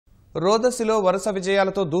రోదసిలో వరుస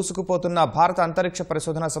విజయాలతో దూసుకుపోతున్న భారత అంతరిక్ష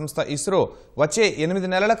పరిశోధన సంస్థ ఇస్రో వచ్చే 8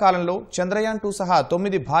 నెలల కాలంలో చంద్రయాన్ 2 సహా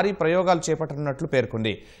 9 భారీ ప్రయోగాలు చేపట్టనున్నట్లు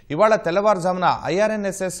పేర్కొంది. ఇవాళ తెల్లవారుజామున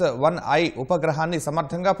ISRO-1I ఉపగ్రహాన్ని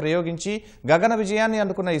సమర్థంగా ప్రయోగించి గగన విజయాన్ని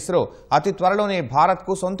అందుకున్న ఇస్రో అతి త్వరలోనే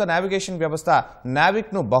భారత్కు సొంత నావిగేషన్ వ్యవస్థ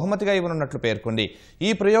నావిక్ను బహుమతిగా ఇవ్వనున్నట్లు పేర్కొంది.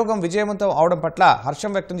 ఈ ప్రయోగం విజయవంతం అవడం పట్ల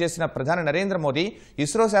హర్షం వ్యక్తం చేసిన ప్రధాని నరేంద్ర మోదీ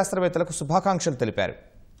ఇస్రో శాస్త్రవేత్తలకు శుభాకాంక్షలు తెలిపారు.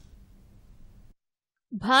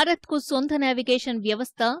 భారత్కు సొంత నావిగేషన్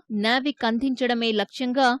వ్యవస్థ నావిక్ అందించడమే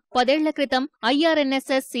లక్ష్యంగా 10 ఏళ్ల క్రితం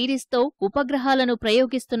IRNSS సిరీస్తో ఉపగ్రహాలను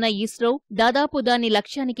ప్రయోగిస్తున్న ఇస్రో దాదాపు దాని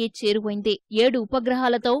లక్ష్యానికి చేరువైంది. 7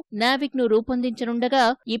 ఉపగ్రహాలతో నావిక్ను రూపొందించనుండగా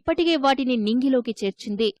ఇప్పటికే వాటిని నింగిలోకి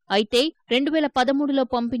చేర్చింది. అయితే 2013లో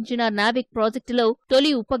పంపించిన నావిక్ ప్రాజెక్టులో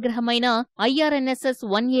తొలి ఉపగ్రహమైన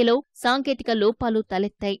IRNSS-1Aలో సాంకేతిక లోపాలు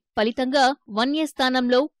తలెత్తాయి. ఫలితంగా 1A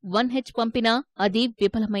స్థానంలో 1H పంపినా అది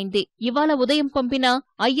విఫలమైంది. ఇవాళ ఉదయం పంపిన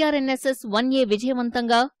IRNSS-1A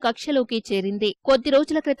విజయవంతంగా కక్షలోకి చేరింది. కొద్ది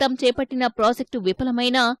రోజుల క్రితం చేపట్టిన ప్రాజెక్టు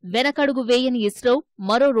విఫలమైనా వెనకడుగు వేయని ఇస్రో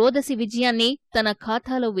మరో రోదసి విజయాన్ని తన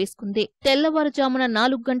ఖాతాలో వేసుకుంది. తెల్లవారుజామున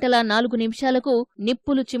 4 గంటల 4 నిమిషాలకు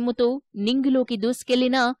నిప్పులు చిమ్ముతూ నింగిలోకి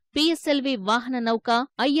దూసుకెళ్లిన PSLV వాహన నౌక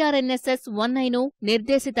IRNSS-1Iను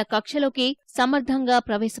నిర్దేశిత కక్షలోకి సమర్థంగా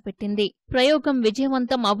ప్రవేశపెట్టింది. ప్రయోగం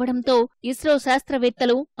విజయవంతం అవ్వడంతో ఇస్రో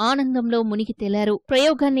శాస్త్రవేత్తలు ఆనందంలో మునిగి తేలారు.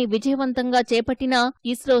 ప్రయోగాన్ని విజయవంతంగా చేపట్టిన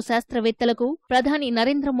ఇస్రో శాస్త్రవేత్తలకు ప్రధాని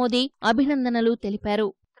నరేంద్ర మోదీ అభినందనలు తెలిపారు.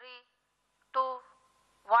 3, 2,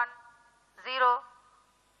 1, 0,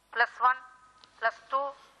 +1, +2,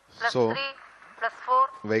 +3, +4.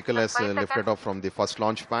 Vehicle has lifted off from the first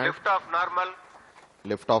launch pad.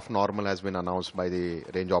 Lift-off normal has been announced by the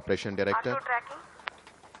Range Operation Director. R2 tracking.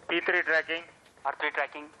 P3 tracking. R3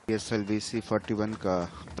 tracking. PSLV C-41 का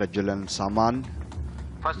प्रज्वलन सामान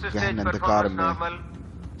गहन अंधकार में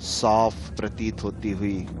साफ प्रतीत होती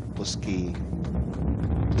हुई उसकी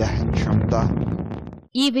दहन क्षमता.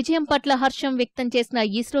 ఈ విజయం పట్ల హర్షం వ్యక్తం చేసిన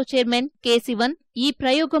ఇస్రో చైర్మన్ కె శివన్ ఈ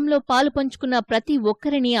ప్రయోగంలో పాలుపంచుకున్న ప్రతి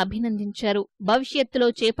ఒక్కరిని అభినందించారు. భవిష్యత్తులో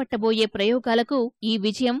చేపట్టబోయే ప్రయోగాలకు ఈ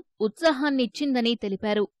విజయం ఉత్సాహాన్నిచ్చిందని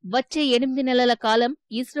తెలిపారు. వచ్చే 8 నెలల కాలం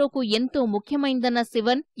ఇస్రోకు ఎంతో ముఖ్యమైందన్న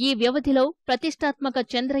శివన్ ఈ వ్యవధిలో ప్రతిష్టాత్మక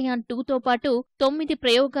చంద్రయాన్ 2తో పాటు 9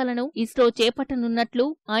 ప్రయోగాలను ఇస్రో చేపట్టనున్నట్లు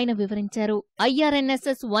ఆయన వివరించారు.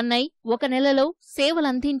 IRNSS-1I 1 నెలలో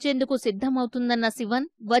సేవలందించేందుకు సిద్ధమవుతుందన్న శివన్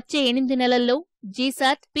వచ్చే 8 నెలల్లో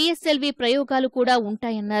జీశాట్, PSLV ప్రయోగాలు కూడా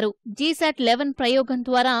ఉంటాయన్నారు. జీశాట్-11 ప్రయోగం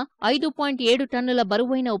ద్వారా 5.7 టన్నుల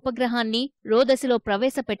బరువైన ఉపగ్రహాన్ని రోదసిలో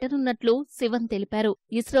ప్రవేశపెట్టనున్నట్లు శివన్ తెలిపారు.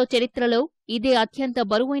 ఇస్రో చరిత్రలో ఇదే అత్యంత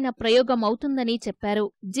బరువైన ప్రయోగం అవుతుందని చెప్పారు.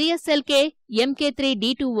 GSLK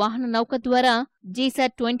MK3D2 వాహన నౌక ద్వారా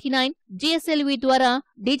జీశాట్-29, GSLV ద్వారా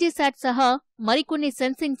డిజిశాట్ సహా మరికొన్ని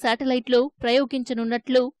సెన్సింగ్ శాటిలైట్లు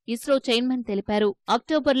ప్రయోగించనున్నట్లు ఇస్రో చైర్మన్ తెలిపారు.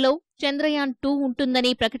 అక్టోబర్లో చంద్రయాన్ 2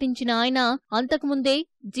 ఉంటుందని ప్రకటించిన ఆయన అంతకుముందే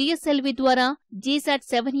GSLV ద్వారా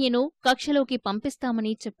జీశాట్-7Aను కక్షలోకి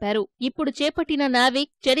పంపిస్తామని చెప్పారు. ఇప్పుడు చేపట్టిన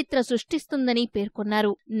నావిక్ చరిత్ర సృష్టిస్తుందని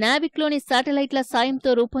పేర్కొన్నారు. నావిక్లోని శాటిలైట్ల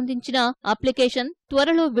సాయంతో రూపొందించిన అప్లికేషన్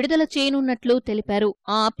త్వరలో విడుదల చేయనున్నట్లు తెలిపారు.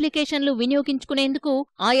 ఆ అప్లికేషన్లు వినియోగించుకునేందుకు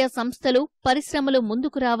ఆయా సంస్థలు, పరిశ్రమలు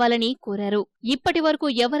ముందుకు రావాలని కోరారు. ఇప్పటివరకు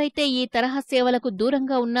ఎవరైతే ఈ తరహా సేవలకు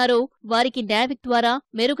దూరంగా ఉన్నారో వారికి నావిక్ ద్వారా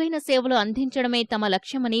మెరుగైన సేవలు అందించడమే తమ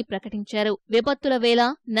లక్ష్యమని ప్రకటించారు. విపత్తుల వేళ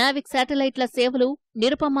నావిక్ శాటిలైట్ల సేవలు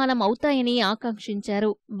నిరుపమానం అవుతాయని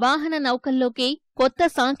ఆకాంక్షించారు. వాహన నౌకల్లోకి కొత్త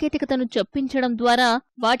సాంకేతికతను చొప్పించడం ద్వారా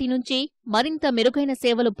వాటి నుంచి మరింత మెరుగైన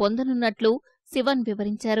సేవలు పొందనున్నట్లు శివన్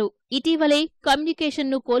వివరించారు. ఇటీవలే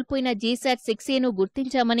కమ్యూనికేషన్ను కోల్పోయిన జీశాట్-6Aను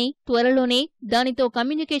గుర్తించామని, త్వరలోనే దానితో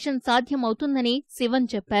కమ్యూనికేషన్ సాధ్యమవుతుందని శివన్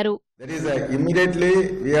చెప్పారు. Immediately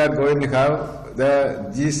we are going to have the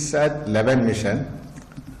GSAT-11 mission.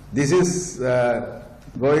 This is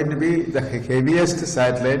going to be the heaviest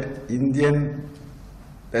satellite Indian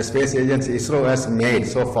Space Agency ISRO has made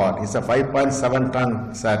so far. It's a 5.7 ton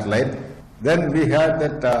satellite. Then we have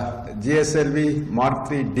that GSLV Mark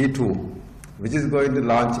III D2, which is going to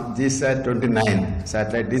launch GSAT-29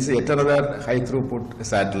 satellite. This is yet another high throughput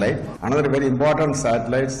satellite. Another very important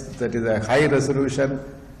satellite, that is a high resolution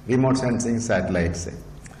remote sensing satellites.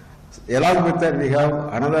 Along with that, we have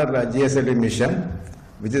another GSLV mission,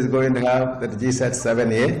 which is going to have that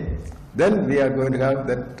GSAT-7A. Then we are going to have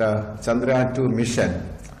that Chandrayaan 2 mission.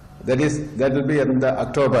 That will be in the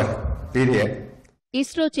October period.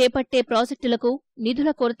 ISRO చేపట్టే ప్రాజెక్టులకు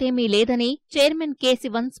నిధుల కొరతేమీ లేదని chairman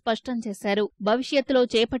కె.శివన్ స్పష్టం చేశారు. భవిష్యత్తులో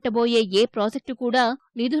చేపట్టబోయే ఏ project కూడా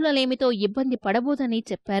నిధులలేమితో ఇబ్బంది పడబోదని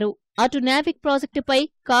చెప్పారు. అటు నావిక్ ప్రాజెక్టుపై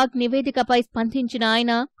కాగ్ నివేదికపై స్పందించిన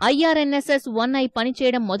ఆయన IRNSS-1I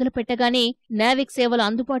పనిచేయడం మొదలుపెట్టగానే నావిక్ సేవలు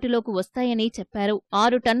అందుబాటులోకి వస్తాయని చెప్పారు.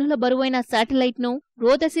 6 టన్నుల బరువైన శాటిలైట్ను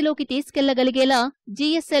రోదసిలోకి తీసుకెళ్లగలిగేలా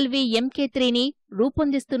GSLV-MK3ని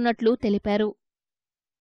రూపొందిస్తున్నట్లు తెలిపారు.